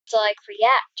to like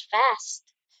react fast.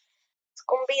 It's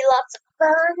gonna be lots of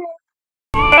fun.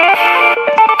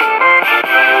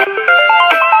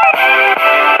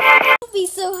 Don't be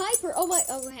so hyper. Oh my,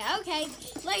 okay.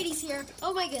 Ladies here.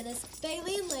 Oh my goodness.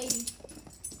 Bailey and Lady.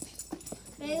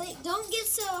 Bailey, don't get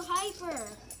so hyper.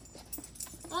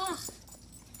 Ugh.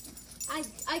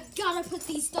 I gotta put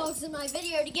these dogs in my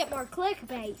video to get more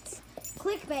clickbait.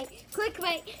 Clickbait,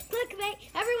 clickbait, clickbait.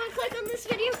 Everyone click on this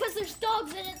video because there's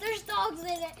dogs in it. There's dogs in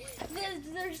it.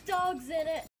 There's dogs in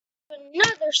it.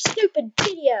 Another stupid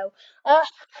video.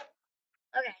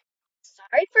 Okay.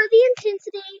 Sorry for the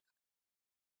intensity.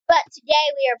 But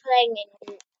today we are playing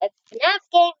a FNAF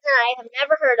game that I have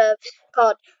never heard of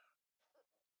called,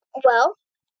 well,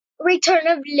 Return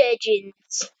of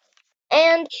Legends.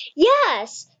 And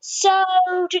yes, so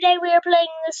today we are playing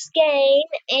this game,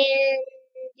 and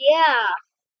yeah,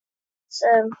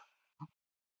 so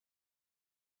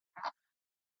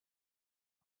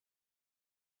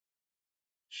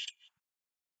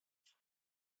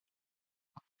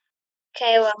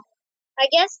okay, well, I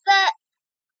guess that,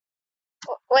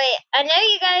 wait, I know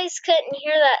you guys couldn't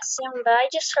hear that sound, but I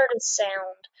just heard a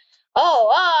sound.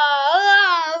 Oh,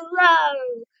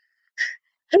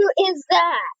 who is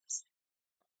that?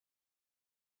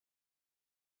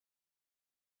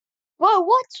 Whoa,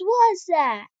 what was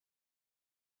that?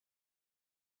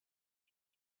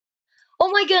 Oh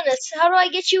my goodness, how do I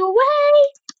get you away?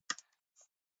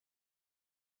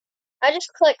 I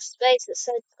just clicked space, it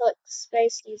said click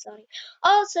space, use audio.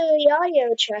 Oh, so the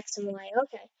audio tracks him away,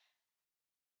 okay.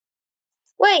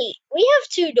 Wait, we have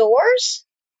 2 doors?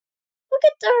 Look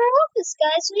at our office,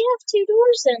 guys, we have 2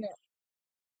 doors in it.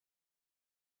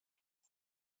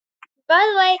 By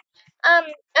the way,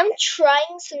 I'm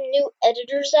trying some new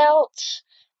editors out,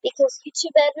 because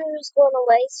YouTube editor is going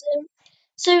away soon.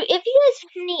 So if you guys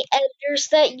have any editors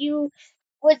that you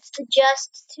would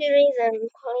suggest to me, then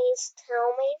please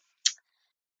tell me.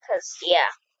 Because,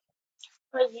 yeah,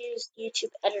 I use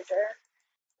YouTube editor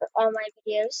for all my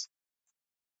videos.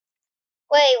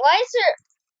 Wait, why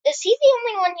is he the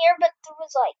only one here, but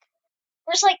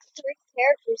there's like 3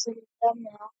 characters in the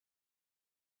thumbnail.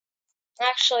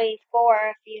 Actually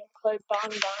 4 if you include Bon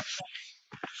Bon.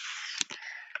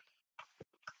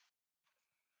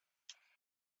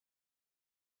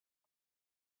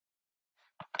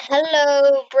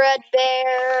 Hello,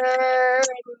 BREADBEAR.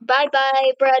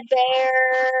 Bye-bye, BREADBEAR.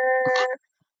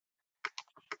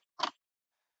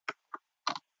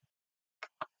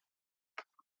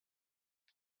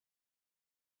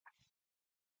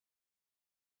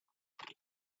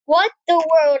 What the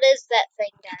world is that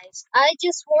thing, guys? I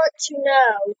just want to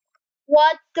know.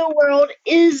 What the world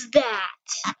is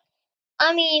that?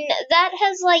 I mean, that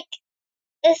has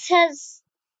it has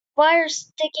wires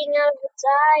sticking out of its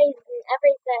eyes and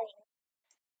everything.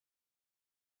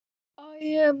 I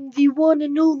am the one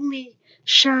and only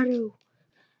Shadow.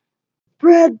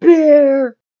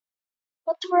 BREADBEAR.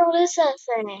 What the world is that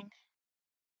thing?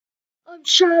 I'm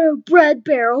Shadow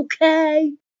BREADBEAR,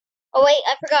 okay? Oh wait,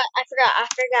 I forgot.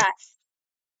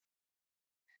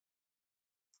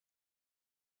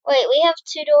 Wait, we have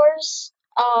 2 doors.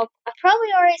 I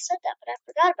probably already said that, but I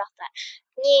forgot about that.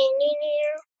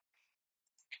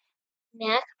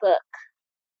 MacBook.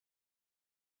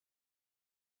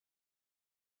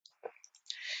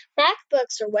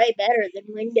 MacBooks are way better than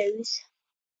Windows.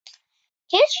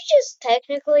 Can't you just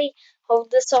technically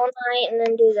hold this all night and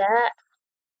then do that?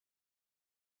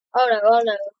 Oh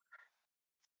no.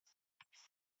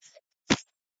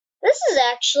 This is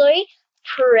actually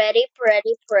pretty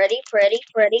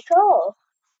cool.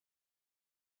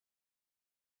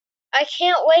 I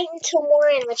can't wait until more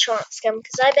animatronics come,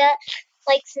 because I bet,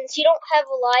 since you don't have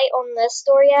a light on this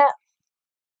door yet,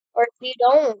 or if you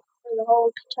don't for the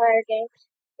whole entire game,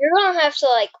 you're gonna have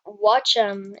to, watch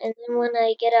them, and then when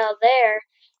they get out there,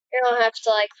 you're gonna have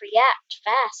to, react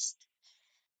fast.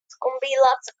 It's gonna be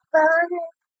lots of fun.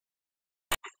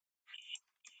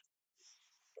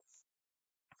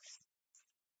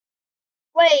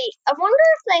 Wait, I wonder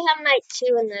if they have night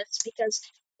 2 in this, because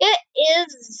it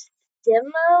is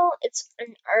demo. It's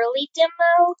an early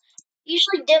demo.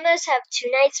 Usually demos have 2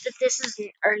 nights, but this is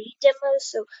an early demo,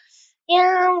 so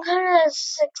yeah, I'm kind of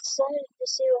excited to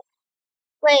see what.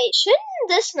 Wait, shouldn't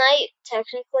this night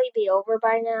technically be over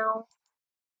by now?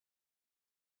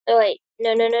 Oh wait,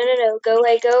 no, go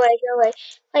away. Oh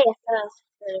yeah,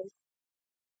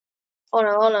 oh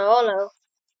no.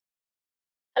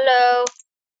 Hello,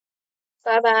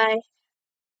 bye.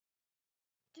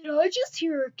 Did I just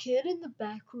hear a kid in the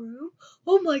back room?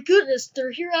 Oh my goodness,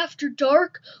 they're here after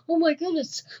dark? Oh my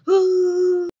goodness.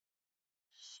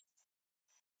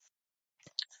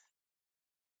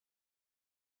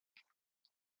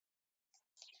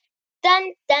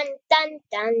 Dun dun dun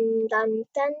dun dun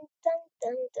dun dun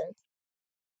dun dun.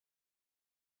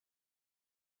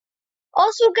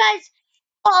 Also, guys,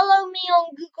 follow me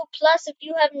on Google Plus if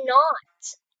you have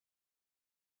not.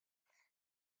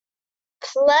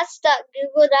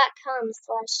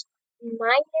 Plus.google.com/minus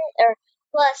or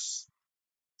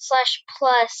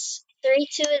plus/plus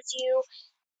 32 is you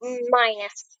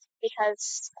minus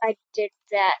because I did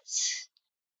that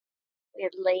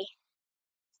weirdly.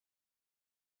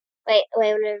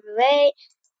 Wait.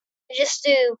 Just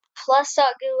do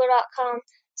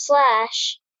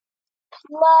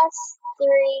plus.google.com/plus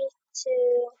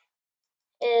 32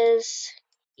 is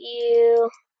you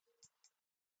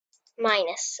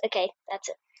minus. Okay, that's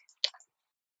it.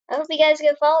 I hope you guys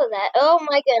go follow that. Oh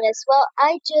my goodness. Well,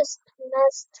 I just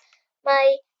messed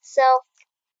myself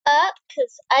up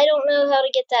because I don't know how to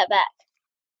get that back.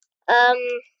 Um,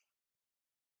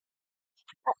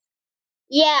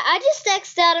 yeah, I just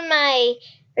X'd out of my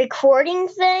recording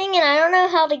thing and I don't know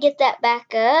how to get that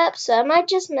back up, so I might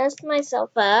just mess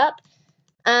myself up.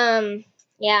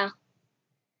 Yeah.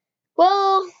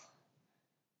 Well,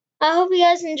 I hope you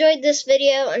guys enjoyed this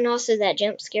video and also that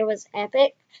jump scare was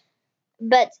epic.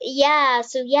 But yeah,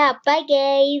 so yeah, bye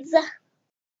guys.